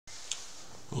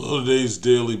Well, today's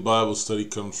daily Bible study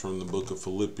comes from the book of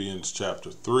Philippians chapter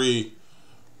 3,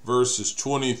 verses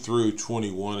 20 through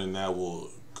 21, and that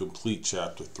will complete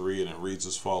chapter 3, and it reads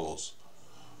as follows.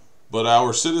 But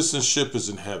our citizenship is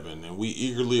in heaven, and we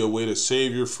eagerly await a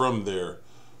Savior from there,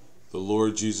 the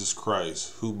Lord Jesus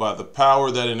Christ, who by the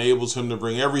power that enables him to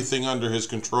bring everything under his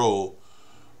control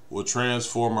will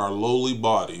transform our lowly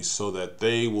bodies so that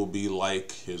they will be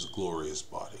like his glorious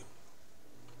body.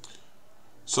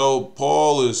 So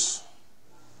Paul is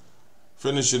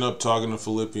finishing up talking to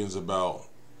Philippians about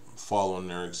following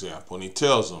their example, and he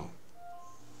tells them,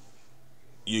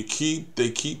 they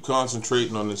keep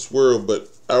concentrating on this world, but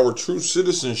our true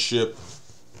citizenship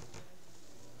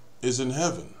is in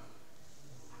heaven.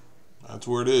 That's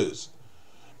where it is.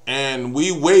 And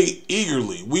we wait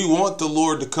eagerly. We want the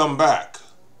Lord to come back.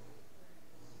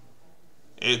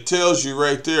 It tells you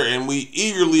right there, and we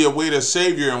eagerly await a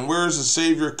Savior. And where is the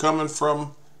Savior coming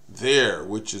from? There,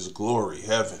 which is glory,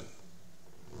 heaven.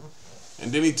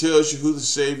 And then he tells you who the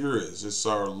Savior is. It's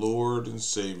our Lord and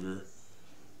Savior,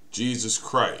 Jesus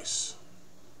Christ.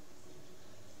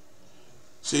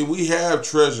 See, we have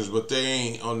treasures, but they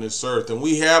ain't on this earth. And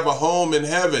we have a home in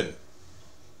heaven.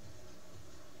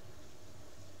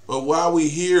 But while we're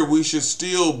here, we should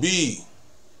still be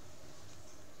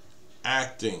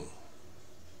acting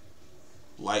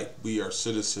like we are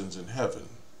citizens in heaven.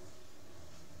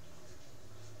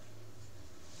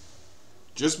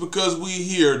 Just because we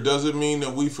here doesn't mean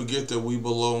that we forget that we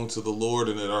belong to the Lord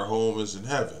and that our home is in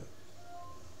heaven.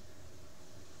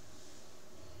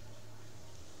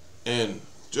 And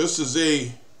just as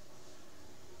they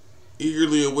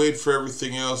eagerly await for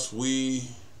everything else, we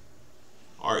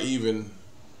are even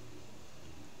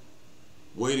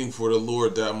waiting for the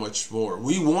Lord that much more.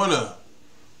 We want to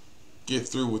get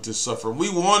through with this suffering. We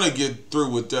want to get through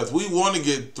with death. We want to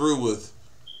get through with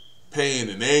pain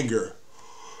and anger.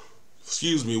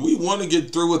 We want to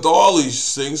get through with all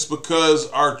these things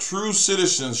because our true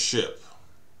citizenship,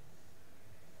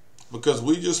 because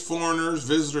we just foreigners,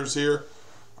 visitors here,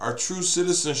 our true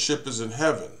citizenship is in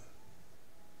heaven.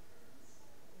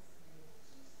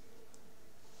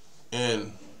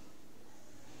 And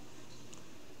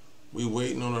we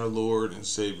waiting on our Lord and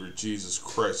Savior, Jesus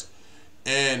Christ.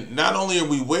 And not only are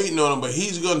we waiting on him, but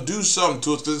he's going to do something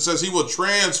to us, because it says he will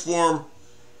transform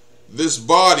this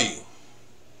body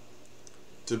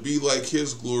to be like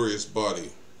his glorious body.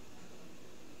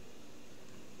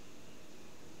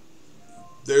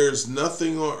 There's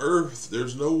nothing on earth,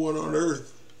 there's no one on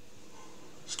earth,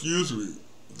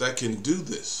 that can do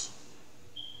this.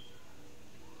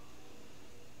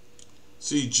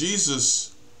 See,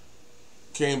 Jesus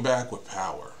came back with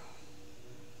power.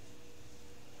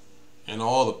 And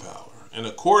all the power. And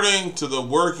according to the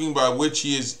working by which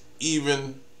he is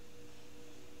even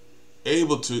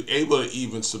able to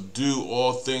even subdue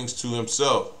all things to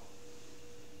himself.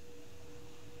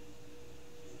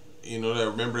 You know that,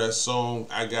 remember that song,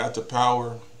 I Got the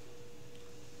Power?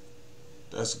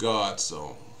 That's God's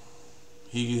song.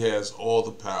 He has all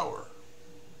the power.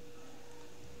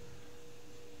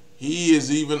 He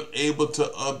is even able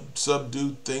to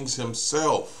subdue things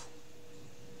himself.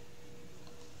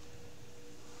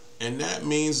 And that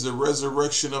means the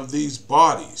resurrection of these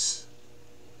bodies.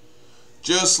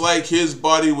 Just like his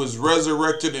body was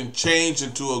resurrected and changed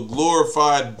into a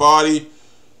glorified body,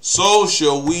 so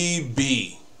shall we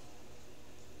be.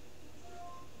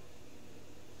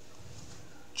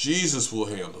 Jesus will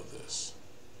handle this.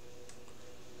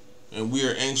 And we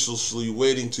are anxiously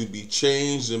waiting to be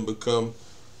changed and become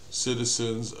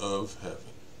citizens of heaven.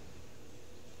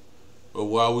 But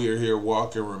while we are here,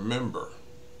 walk and remember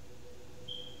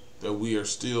that we are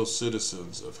still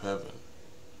citizens of heaven.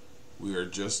 We are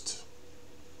just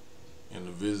in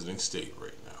a visiting state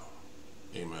right now.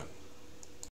 Amen.